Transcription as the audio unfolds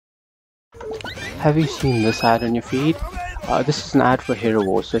have you seen this ad on your feed? This is an ad for Hero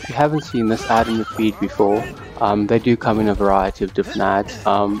Wars, so if you haven't seen this ad on your feed before, they do come in a variety of different ads,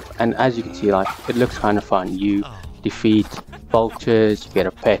 and as you can see, like, it looks kind of fun. You defeat vultures, you get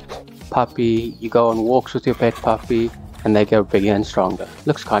a pet puppy, you go on walks with your pet puppy, and they get bigger and stronger.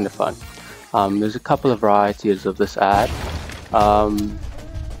 Looks kind of fun. There's a couple of varieties of this ad.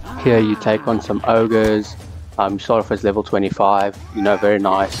 Here you take on some ogres. You start off as level 25, very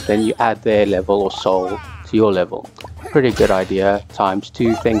nice. Then you add their level or soul to your level. Pretty good idea.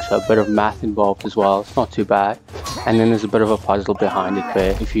 ×2 things, so a bit of math involved as well. It's not too bad. And then there's a bit of a puzzle behind it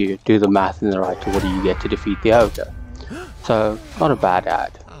where if you do the math in the right order, you get to defeat the ogre. So, not a bad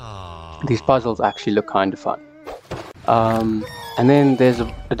ad. These puzzles actually look kind of fun. And then there's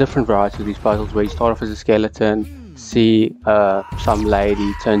a different variety of these puzzles where you start off as a skeleton, see some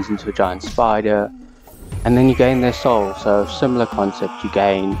lady turns into a giant spider, and then you gain their soul. So similar concept, you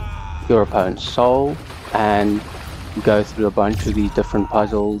gain your opponent's soul and you go through a bunch of these different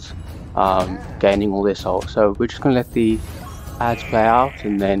puzzles, gaining all their soul. So we're just going to let the ads play out,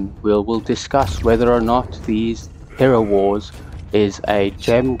 and then we'll discuss whether or not these Hero Wars is a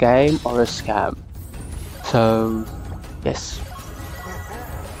gem game or a scam. So yes.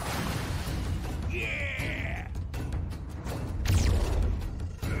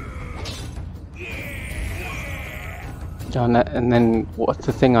 And then what's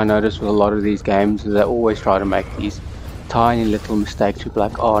the thing I noticed with a lot of these games is they always try to make these tiny little mistakes. You'll be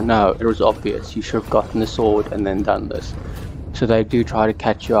like, oh no, it was obvious, you should have gotten the sword and then done this. So they do try to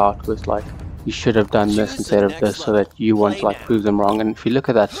catch you out with like, you should have done this instead of this, so that you want to like prove them wrong. And if you look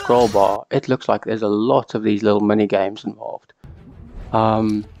at that scroll bar, it looks like there's a lot of these little mini games involved.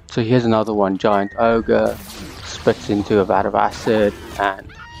 So here's another one. Giant ogre spits into a vat of acid,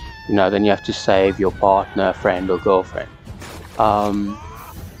 and then you have to save your partner, friend or girlfriend.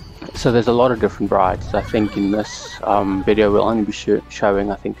 So there's a lot of different varieties. I think in this video we'll only be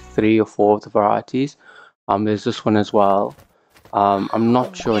showing I think 3 or 4 of the varieties. There's this one as well. I'm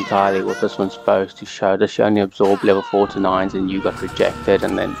not sure entirely what this one's supposed to show. Does she only absorb level 4 to 9s and you got rejected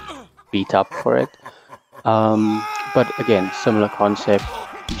and then beat up for it? But again, similar concept.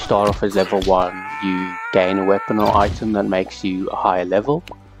 You start off as level 1, you gain a weapon or item that makes you a higher level,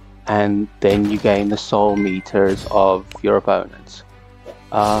 and then you gain the soul meters of your opponents.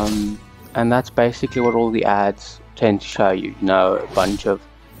 And that's basically what all the ads tend to show you. A bunch of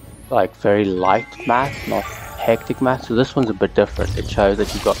like very light math, not hectic math. So this one's a bit different. It shows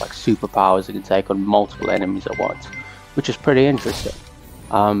that you've got like superpowers that can take on multiple enemies at once, which is pretty interesting.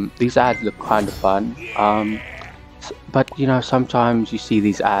 These ads look kind of fun. But sometimes you see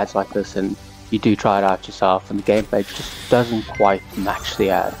these ads like this and you do try it out yourself and the gameplay just doesn't quite match the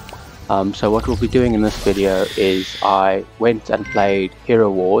ad. So what we'll be doing in this video is I went and played Hero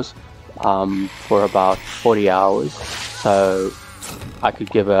Wars for about 40 hours, so I could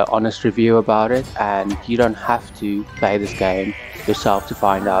give an honest review about it, and you don't have to play this game yourself to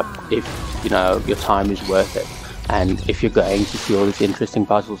find out if your time is worth it and if you're going to see all these interesting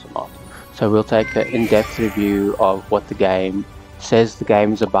puzzles or not. So we'll take an in-depth review of what the game says the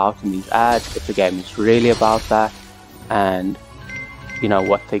game is about in these ads, if the game is really about that, and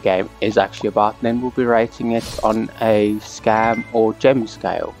what the game is actually about. And then we'll be rating it on a scam or gem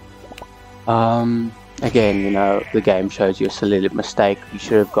scale. Again, the game shows you a silly mistake. You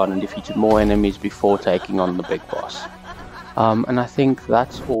should have gone and defeated more enemies before taking on the big boss. And I think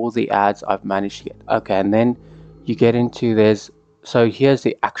that's all the ads I've managed to get. Okay, and then you get into so here's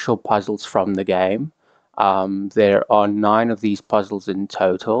the actual puzzles from the game. There are 9 of these puzzles in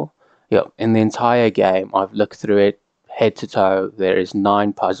total. In the entire game, I've looked through it head to toe. There is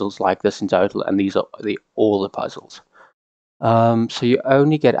 9 puzzles like this in total, and these are all the puzzles. So you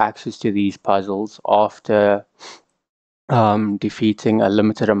only get access to these puzzles after defeating a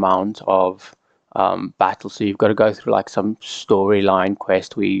limited amount of battles. So you've got to go through like some storyline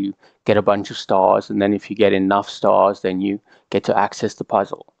quest where you get a bunch of stars, and then if you get enough stars, then you get to access the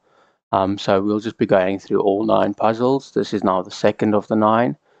puzzle. So we'll just be going through all 9 puzzles. This is now the second of the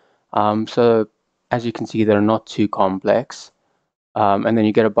 9. So as you can see, they're not too complex. And then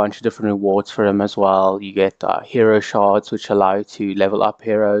you get a bunch of different rewards for them as well. You get hero shards, which allow you to level up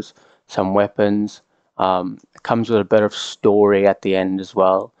heroes, some weapons. It comes with a bit of story at the end as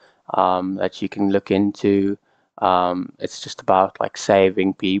well, that you can look into. It's just about like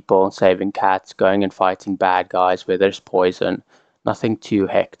saving people, saving cats, going and fighting bad guys where there's poison. Nothing too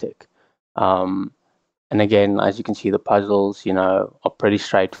hectic. And again, as you can see, the puzzles, are pretty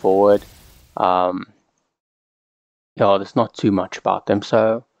straightforward. There's not too much about them,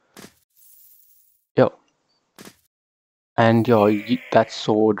 so And that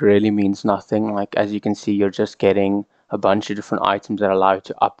sword really means nothing. Like, as you can see, you're just getting a bunch of different items that allow you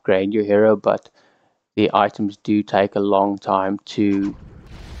to upgrade your hero, but the items do take a long time to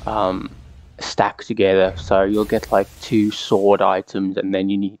um, stack together. So you'll get like 2 sword items, and then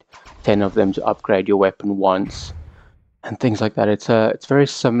you need 10 of them to upgrade your weapon once, and things like that. It's very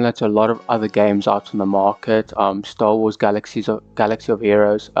similar to a lot of other games out in the market. Star Wars Galaxy of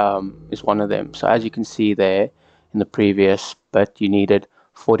Heroes is one of them. So as you can see there in the previous bit, you needed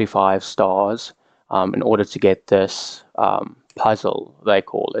 45 stars in order to get this puzzle, they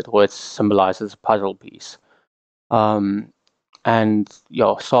call it, or it's symbolized as a puzzle piece. Um, and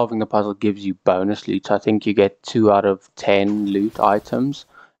solving the puzzle gives you bonus loot. So I think you get 2 out of 10 loot items,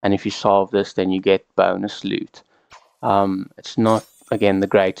 and if you solve this, then you get bonus loot. It's not, again, the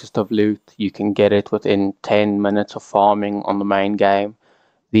greatest of loot. You can get it within 10 minutes of farming on the main game.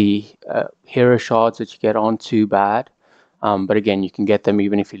 The hero shards that you get aren't too bad, but again, you can get them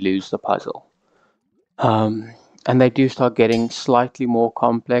even if you lose the puzzle. And they do start getting slightly more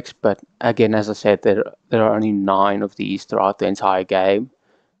complex, but again, as I said, there are only 9 of these throughout the entire game,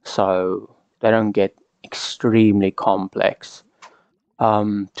 so they don't get extremely complex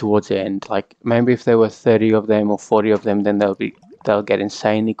towards the end. Like, maybe if there were 30 of them or 40 of them, then they'll get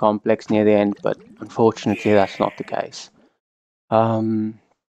insanely complex near the end, but unfortunately that's not the case.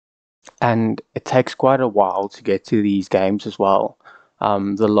 And it takes quite a while to get to these games as well.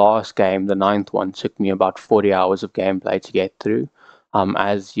 The last game, the 9th one, took me about 40 hours of gameplay to get through,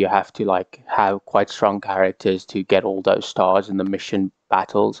 as you have to like have quite strong characters to get all those stars in the mission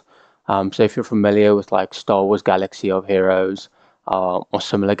battles. So if you're familiar with like Star Wars Galaxy of Heroes or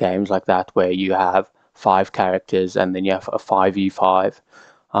similar games like that, where you have 5 characters and then you have a 5v5.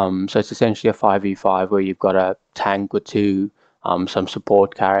 So it's essentially a 5v5 where you've got a tank or 2, some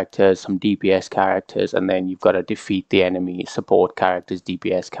support characters, some DPS characters, and then you've got to defeat the enemy, support characters,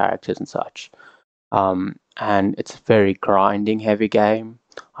 DPS characters, and such. And it's a very grinding heavy game.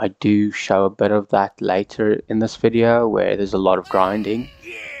 I do show a bit of that later in this video where there's a lot of grinding.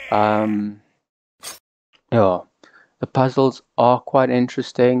 Yeah, the puzzles are quite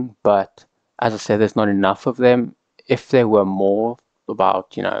interesting, but as I said, there's not enough of them. If there were more,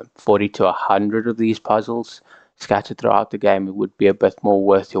 about 40 to 100 of these puzzles scattered throughout the game, it would be a bit more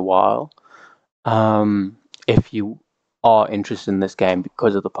worth your while. If you are interested in this game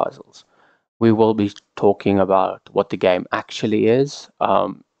because of the puzzles, we will be talking about what the game actually is.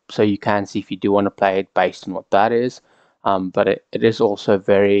 So you can see if you do want to play it based on what that is. But it is also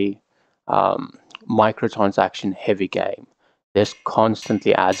very microtransaction heavy game. There's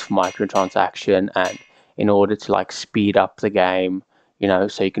constantly ads for microtransaction, and in order to like speed up the game,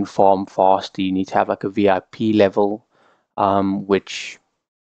 so you can farm faster, you need to have like a VIP level, which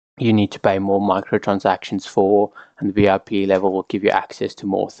you need to pay more microtransactions for, and the VIP level will give you access to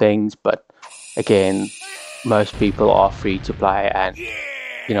more things. But again, most people are free to play, and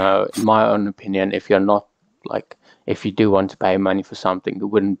in my own opinion, if you're not like, if you do want to pay money for something, it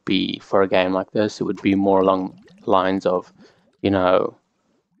wouldn't be for a game like this. It would be more along the lines of,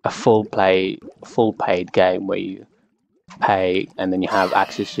 a full paid game where you pay and then you have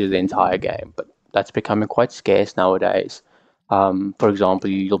access to the entire game. But that's becoming quite scarce nowadays. For example,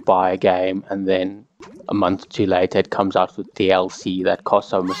 you'll buy a game and then a month or 2 later it comes out with DLC that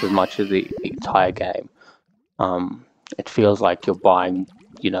costs almost as much as the entire game. It feels like you're buying,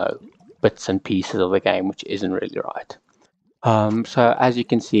 bits and pieces of the game, which isn't really right. So as you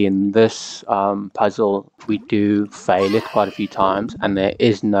can see in this puzzle, we do fail it quite a few times, and there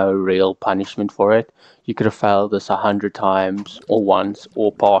is no real punishment for it. You could have failed this 100 times or once,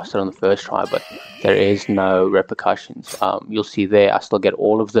 or passed it on the first try, but there is no repercussions. You'll see there I still get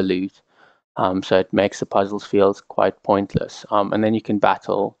all of the loot, so it makes the puzzles feel quite pointless. And then you can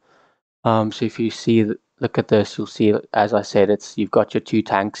battle. So if you look at this, you'll see, as I said, you've got your 2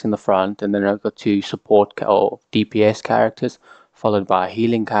 tanks in the front, and then I've got 2 support or DPS characters, followed by a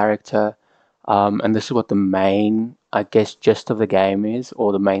healing character. And this is what the main, I guess, gist of the game is,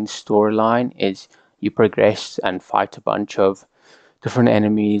 or the main storyline is. You progress and fight a bunch of different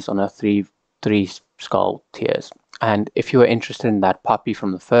enemies on a three skull tiers. And if you were interested in that puppy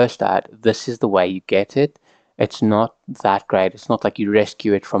from the first ad, this is the way you get it. It's not that great. It's not like you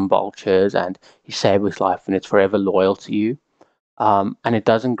rescue it from vultures and you save its life and it's forever loyal to you. And it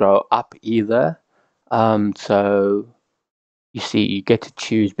doesn't grow up either. So you see, you get to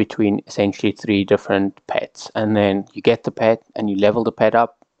choose between essentially 3 different pets. And then you get the pet and you level the pet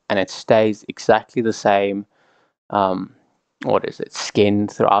up and it stays exactly the same skin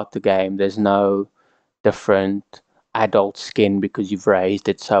throughout the game. There's no different adult skin because you've raised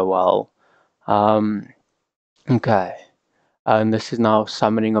it so well. Okay. And this is now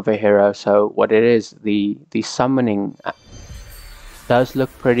summoning of a hero. So what it is, the summoning does look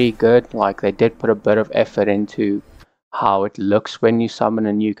pretty good. Like they did put a bit of effort into how it looks when you summon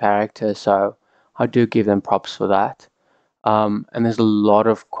a new character, so I do give them props for that. And there's a lot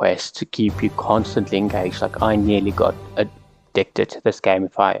of quests to keep you constantly engaged. Like I nearly got addicted to this game,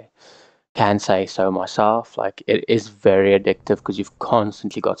 if I can say so myself. Like it is very addictive because you've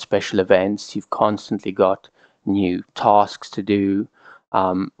constantly got special events, you've constantly got new tasks to do.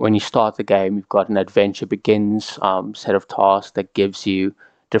 When you start the game, you've got an adventure begins set of tasks that gives you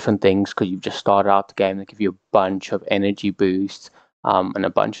different things because you've just started out the game. They give you a bunch of energy boosts and a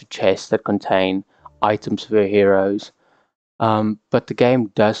bunch of chests that contain items for your heroes. But the game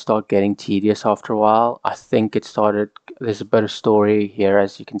does start getting tedious after a while. I think it started, there's a bit of story here,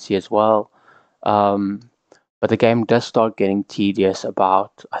 as you can see as well. Um, but the game does start getting tedious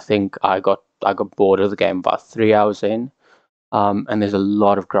about, I think I got bored of the game about 3 hours in. And there's a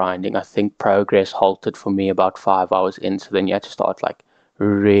lot of grinding. I think progress halted for me about 5 hours in, so then you had to start like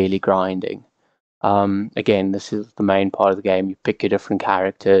really grinding. Again, this is the main part of the game. You pick your different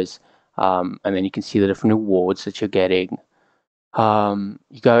characters, and then you can see the different rewards that you're getting.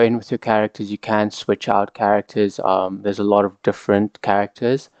 You go in with your characters, you can switch out characters. There's a lot of different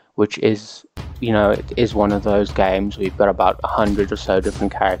characters, which is, it is one of those games where you've got about 100 or so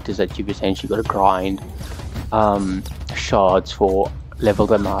different characters that you've essentially got to grind shards for, level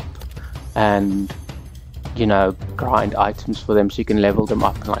them up, and, grind items for them so you can level them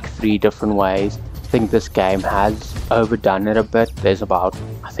up in like 3 different ways. I think this game has overdone it a bit. There's about,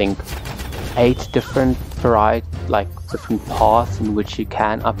 I think, 8 different different paths in which you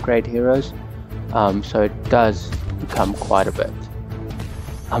can upgrade heroes. So it does become quite a bit.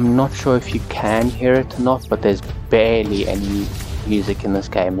 I'm not sure if you can hear it or not, but there's barely any music in this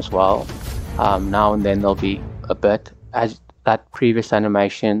game as well. Now and then there'll be a bit. As that previous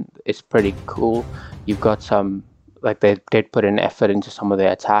animation is pretty cool. You've got some, like they did put an effort into some of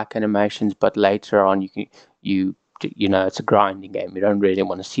the attack animations, but later on it's a grinding game. You don't really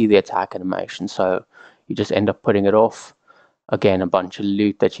want to see the attack animation, so you just end up putting it off. Again, a bunch of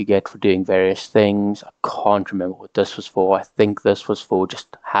loot that you get for doing various things. I can't remember what this was for. I think this was for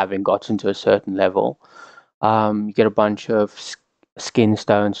just having gotten to a certain level. You get a bunch of skin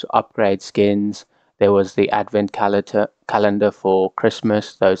stones to upgrade skins. There was the advent calendar for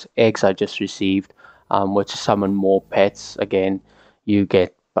Christmas. Those eggs I just received, which summon more pets. Again, you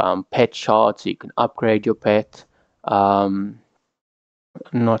get pet shards, so you can upgrade your pet.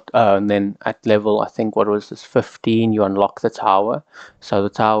 And then at level, I think, what was this, 15, you unlock the tower. So the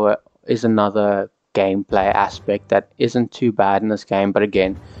tower is another gameplay aspect that isn't too bad in this game, but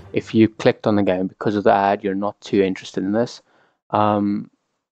again, if you clicked on the game because of the ad, you're not too interested in this.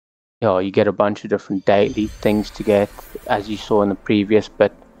 You get a bunch of different daily things to get, as you saw in the previous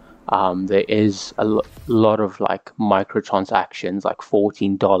bit. There is a lot of like microtransactions, like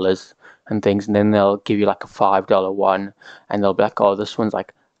 $14 and things, and then they'll give you like a $5 one, and they'll be like, oh, this one's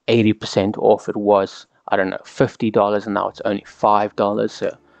like 80% off. It was, I don't know, $50, and now it's only $5.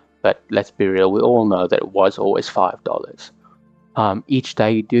 So, but let's be real, we all know that it was always $5. Each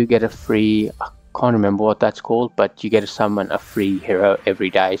day you do get a free, I can't remember what that's called, but you get to summon a free hero every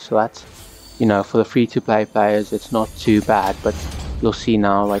day. So that's, for the free-to-play players, it's not too bad, but you'll see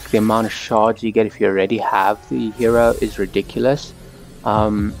now, like, the amount of shards you get if you already have the hero is ridiculous.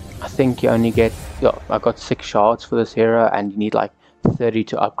 I think you only get, I got 6 shards for this hero, and you need like 30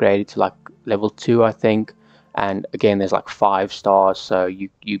 to upgrade it to like level 2, I think. And again, there's like 5 stars, so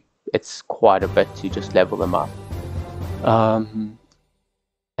it's quite a bit to just level them up. And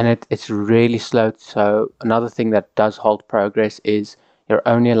it's really slow. So another thing that does halt progress is you're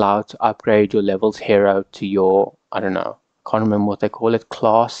only allowed to upgrade your levels hero to your, I don't know, can't remember what they call it,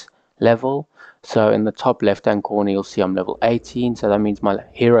 class level. So in the top left hand corner, you'll see I'm level 18. So that means my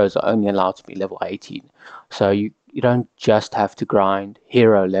heroes are only allowed to be level 18. So you don't just have to grind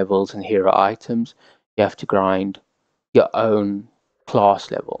hero levels and hero items. You have to grind your own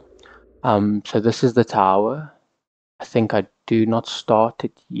class level. So this is the tower. I think I do not start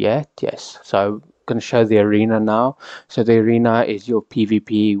it yet. Yes. So I'm going to show the arena now. So the arena is your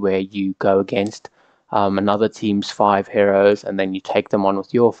PvP where you go against another team's 5 heroes, and then you take them on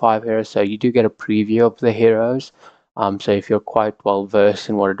with your 5 heroes. So you do get a preview of the heroes. So if you're quite well versed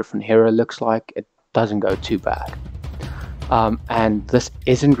in what a different hero looks like, it doesn't go too bad. And this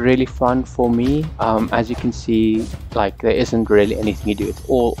isn't really fun for me. As you can see, like, there isn't really anything you do. It's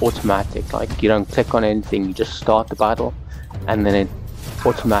all automatic. Like, you don't click on anything, you just start the battle, and then it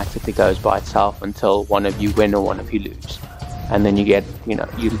automatically goes by itself until one of you win or one of you lose. And then you get,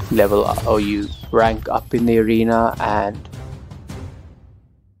 you level up, or you rank up in the arena, and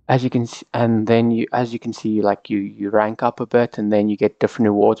as you can see, and then as you can see, like you rank up a bit, and then you get different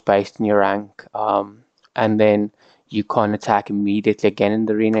rewards based on your rank. And then you can't attack immediately again in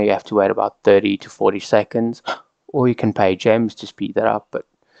the arena. You have to wait about 30 to 40 seconds, or you can pay gems to speed that up. But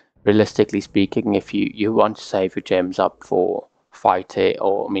realistically speaking, if you want to save your gems up for fighting,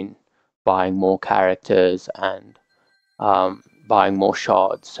 or I mean, buying more characters and buying more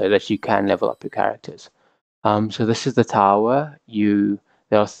shards so that you can level up your characters. So this is the tower.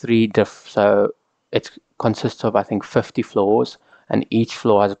 There are so it consists of, I think, 50 floors, and each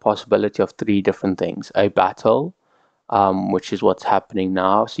floor has a possibility of 3 different things. A battle, which is what's happening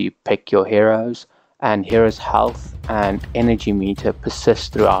now. So you pick your heroes, and heroes' health and energy meter persists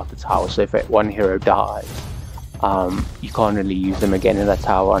throughout the tower. So if one hero dies, you can't really use them again in that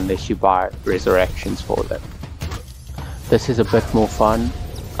tower unless you buy resurrections for them. This is a bit more fun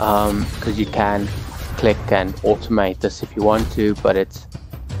because you can click and automate this if you want to, but it's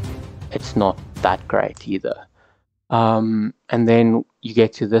not that great either. And then you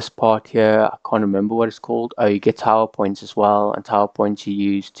get to this part here. I can't remember what it's called. Oh, you get tower points as well, and tower points you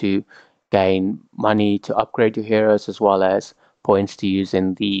use to gain money to upgrade your heroes, as well as points to use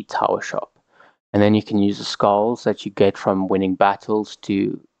in the tower shop. And then you can use the skulls that you get from winning battles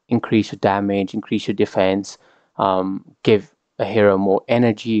to increase your damage, increase your defense, give a hero more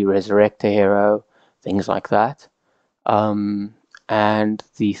energy, resurrect a hero, things like that. And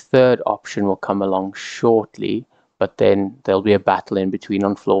the third option will come along shortly, but then there'll be a battle in between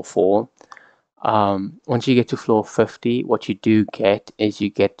on floor 4. Once you get to floor 50, what you do get is you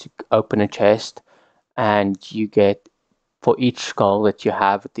get to open a chest, and you get, for each skull that you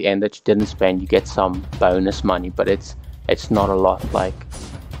have at the end that you didn't spend, you get some bonus money, but it's not a lot. Like,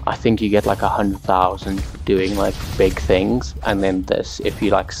 I think you get like 100,000 for doing like big things, and then this, if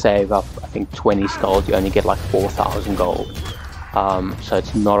you like save up, I think 20 skulls, you only get like 4,000 gold. So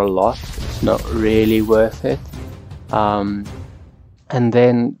it's not a lot. It's not really worth it. And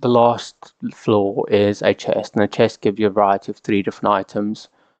then the last floor is a chest, and the chest gives you a variety of 3 different items.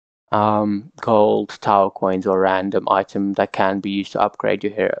 Gold, tower coins, or random item that can be used to upgrade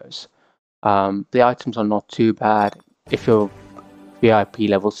your heroes. The items are not too bad. If you're VIP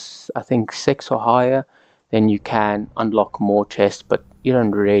levels, I think 6 or higher, then you can unlock more chests, but you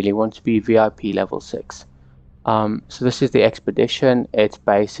don't really want to be VIP level 6. So this is the expedition. It's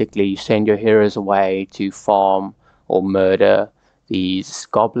basically you send your heroes away to farm or murder these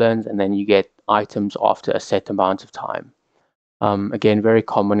goblins, and then you get items after a set amount of time. Again, very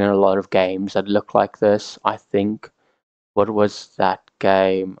common in a lot of games that look like this. I think, what was that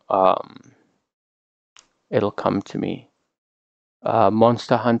game? It'll come to me.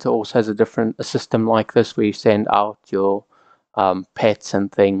 Monster Hunter also has a system like this where you send out your pets and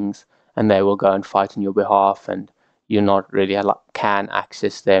things, and they will go and fight on your behalf, and you're not really can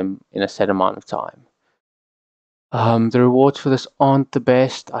access them in a set amount of time. The rewards for this aren't the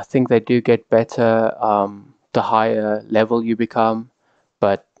best. I think they do get better the higher level you become,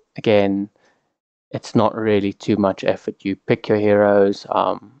 but again, it's not really too much effort. You pick your heroes.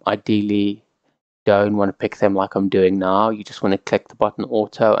 Ideally, don't want to pick them like I'm doing now. You just want to click the button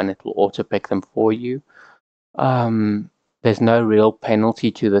auto, and it will auto pick them for you. There's no real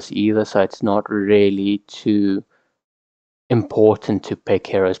penalty to this either, so it's not really too important to pick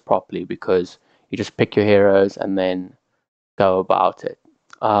heroes properly, because you just pick your heroes and then go about it.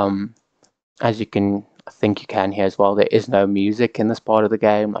 As you can, I think you can hear as well, there is no music in this part of the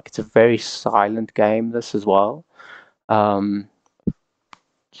game. Like, it's a very silent game, this as well. I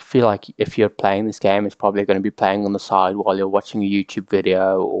feel like if you're playing this game, it's probably going to be playing on the side while you're watching a YouTube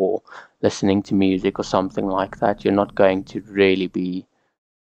video or listening to music or something like that. You're not going to really be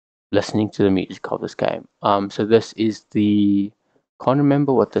listening to the music of this game. So this is can't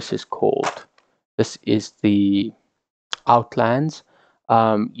remember what this is called. This is the Outlands.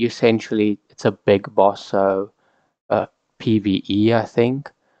 Essentially, it's a big boss, so PvE, I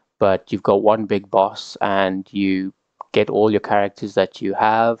think, but you've got one big boss, and you get all your characters that you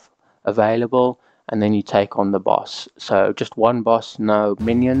have available, and then you take on the boss. So just one boss, no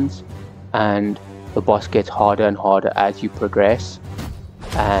minions, and the boss gets harder and harder as you progress,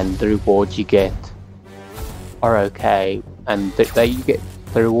 and the rewards you get are okay, and the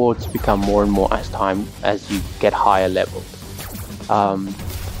rewards become more and more as you get higher levels.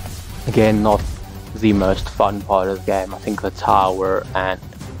 Again, not the most fun part of the game. I think the tower and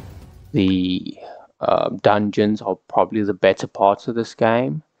the dungeons are probably the better parts of this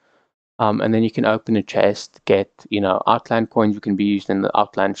game. And then you can open a chest, get Outland coins, you can be used in the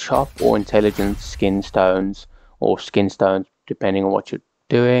Outland shop, or intelligence skin stones, depending on what you're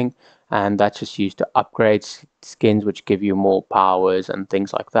doing. and that's just used to upgrade skins which give you more powers and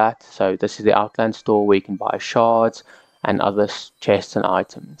things like that. So this is the Outlands store where you can buy shards and other chests and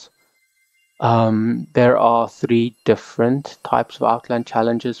items. There are 3 different types of Outland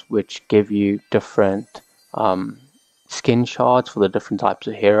challenges which give you different skin shards for the different types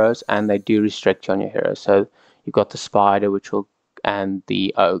of heroes, and they do restrict you on your heroes. So you've got the spider, and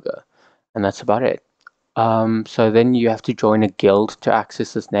the ogre, and that's about it. So then you have to join a guild to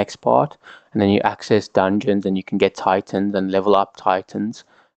access this next part, and then you access dungeons and you can get titans and level up titans.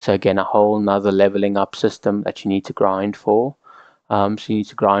 So again, a whole nother leveling up system that you need to grind for. So you need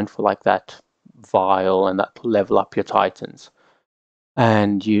to grind for like that vial, and that will level up your titans.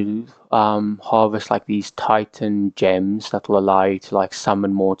 And you harvest like these titan gems that will allow you to like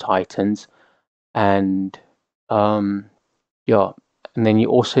summon more titans. And yeah, and then you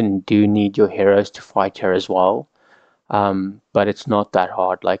also do need your heroes to fight here as well. But it's not that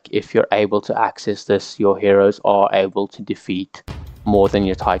hard. Like if you're able to access this, your heroes are able to defeat more than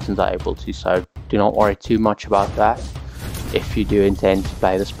your titans are able to. So do not worry too much about that if you do intend to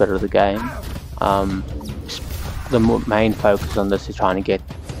play this bit of the game. The main focus on this is trying to get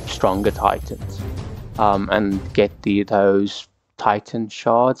stronger titans and get those titan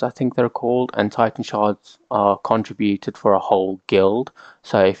shards, I think they're called, and titan shards are contributed for a whole guild.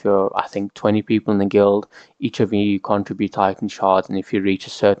 So if you're, I think, 20 people in the guild, each of you contribute titan shards, and if you reach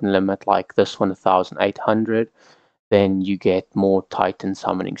a certain limit, like this one, 1,800, then you get more titan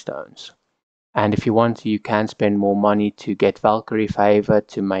summoning stones. And if you want to, you can spend more money to get Valkyrie favor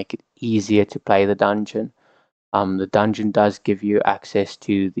to make it easier to play the dungeon. The dungeon does give you access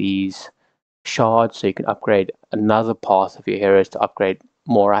to these shards, so you can upgrade another path of your heroes to upgrade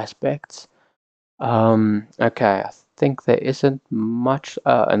more aspects. Okay, I think there isn't much.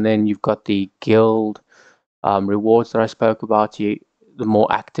 And then you've got the guild rewards that I spoke about. The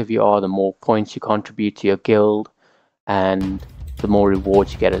more active you are, the more points you contribute to your guild, and the more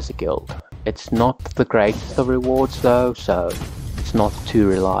rewards you get as a guild. It's not the greatest of rewards though, so it's not too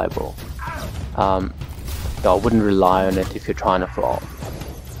reliable. I wouldn't rely on it if you're trying to farm.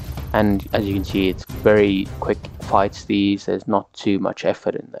 And as you can see, it's very quick fights these, there's not too much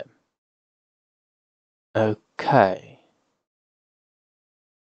effort in them. Okay.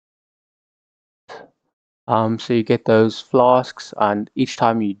 So you get those flasks, and each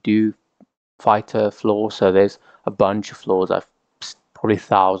time you do fight a floor, so there's a bunch of floors, probably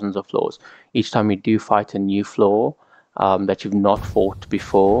thousands of floors. Each time you do fight a new floor that you've not fought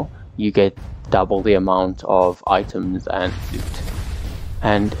before, you get double the amount of items and loot.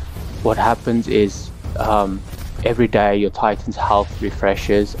 And what happens is every day your Titan's health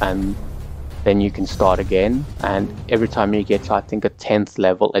refreshes, and then you can start again. And every time you get to, I think, a 10th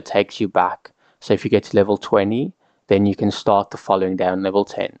level, it takes you back. So if you get to level 20, then you can start the following day on level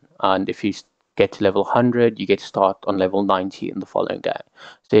 10. And if you get to level 100, you get to start on level 90 in the following day.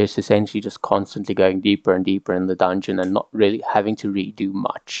 So it's essentially just constantly going deeper and deeper in the dungeon and not really having to redo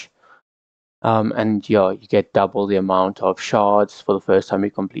much. And yeah, you get double the amount of shards for the first time you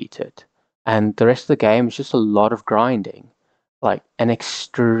complete it. And the rest of the game is just a lot of grinding, like an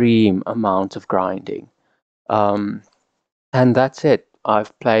extreme amount of grinding. And that's it.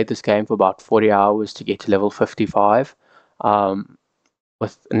 I've played this game for about 40 hours to get to level 55.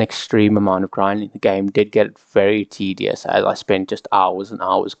 With an extreme amount of grinding. The game did get very tedious as I spent just hours and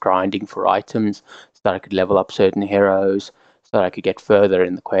hours grinding for items so that I could level up certain heroes, so that I could get further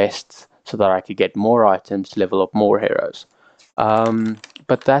in the quests, so that I could get more items to level up more heroes.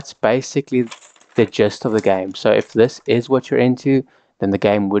 But that's basically the gist of the game. So if this is what you're into, then the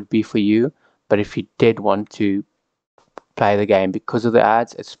game would be for you. But if you did want to play the game because of the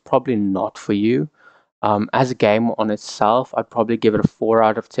ads, it's probably not for you. As a game on itself, I'd probably give it a 4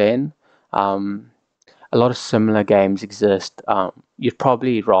 out of 10. A lot of similar games exist. You'd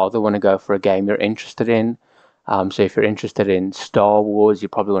probably rather want to go for a game you're interested in. So if you're interested in Star Wars, you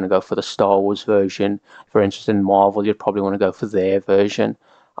probably want to go for the Star Wars version. If you're interested in Marvel, you'd probably want to go for their version.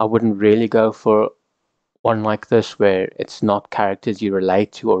 I wouldn't really go for one like this where it's not characters you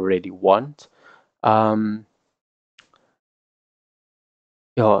relate to or really want.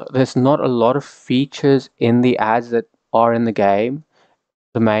 Yeah, there's not a lot of features in the ads that are in the game.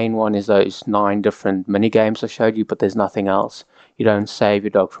 The main one is those 9 different mini games I showed you, but there's nothing else. You don't save your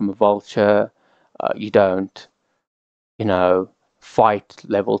dog from a vulture. You don't, fight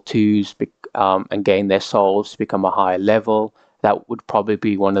level 2s and gain their souls to become a higher level. That would probably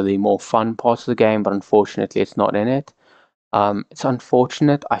be one of the more fun parts of the game, but unfortunately it's not in it. It's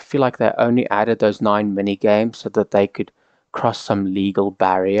unfortunate. I feel like they only added those 9 mini games so that they could cross some legal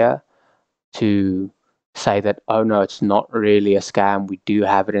barrier to say that, oh no, it's not really a scam, we do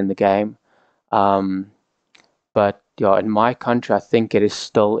have it in the game. But yeah, in my country, I think it is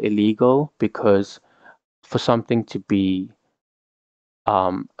still illegal, because for something to be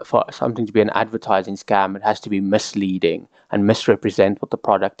an advertising scam, it has to be misleading and misrepresent what the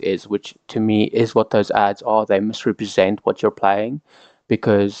product is, which to me is what those ads are. They misrepresent what you're playing,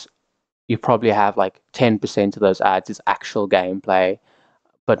 because you probably have like 10% of those ads is actual gameplay,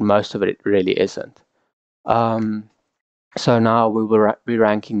 but most of it really isn't. So now we will be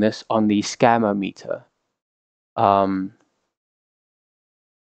ranking this on the scammer meter.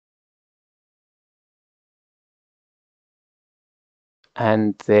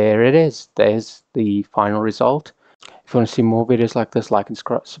 And there it is. There's the final result. If you want to see more videos like this, like and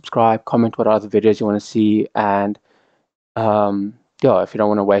subscribe, comment what other videos you want to see, and yeah, if you don't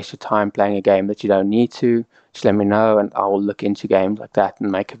want to waste your time playing a game that you don't need to, just let me know and I will look into games like that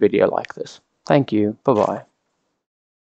and make a video like this. Thank you. Bye-bye.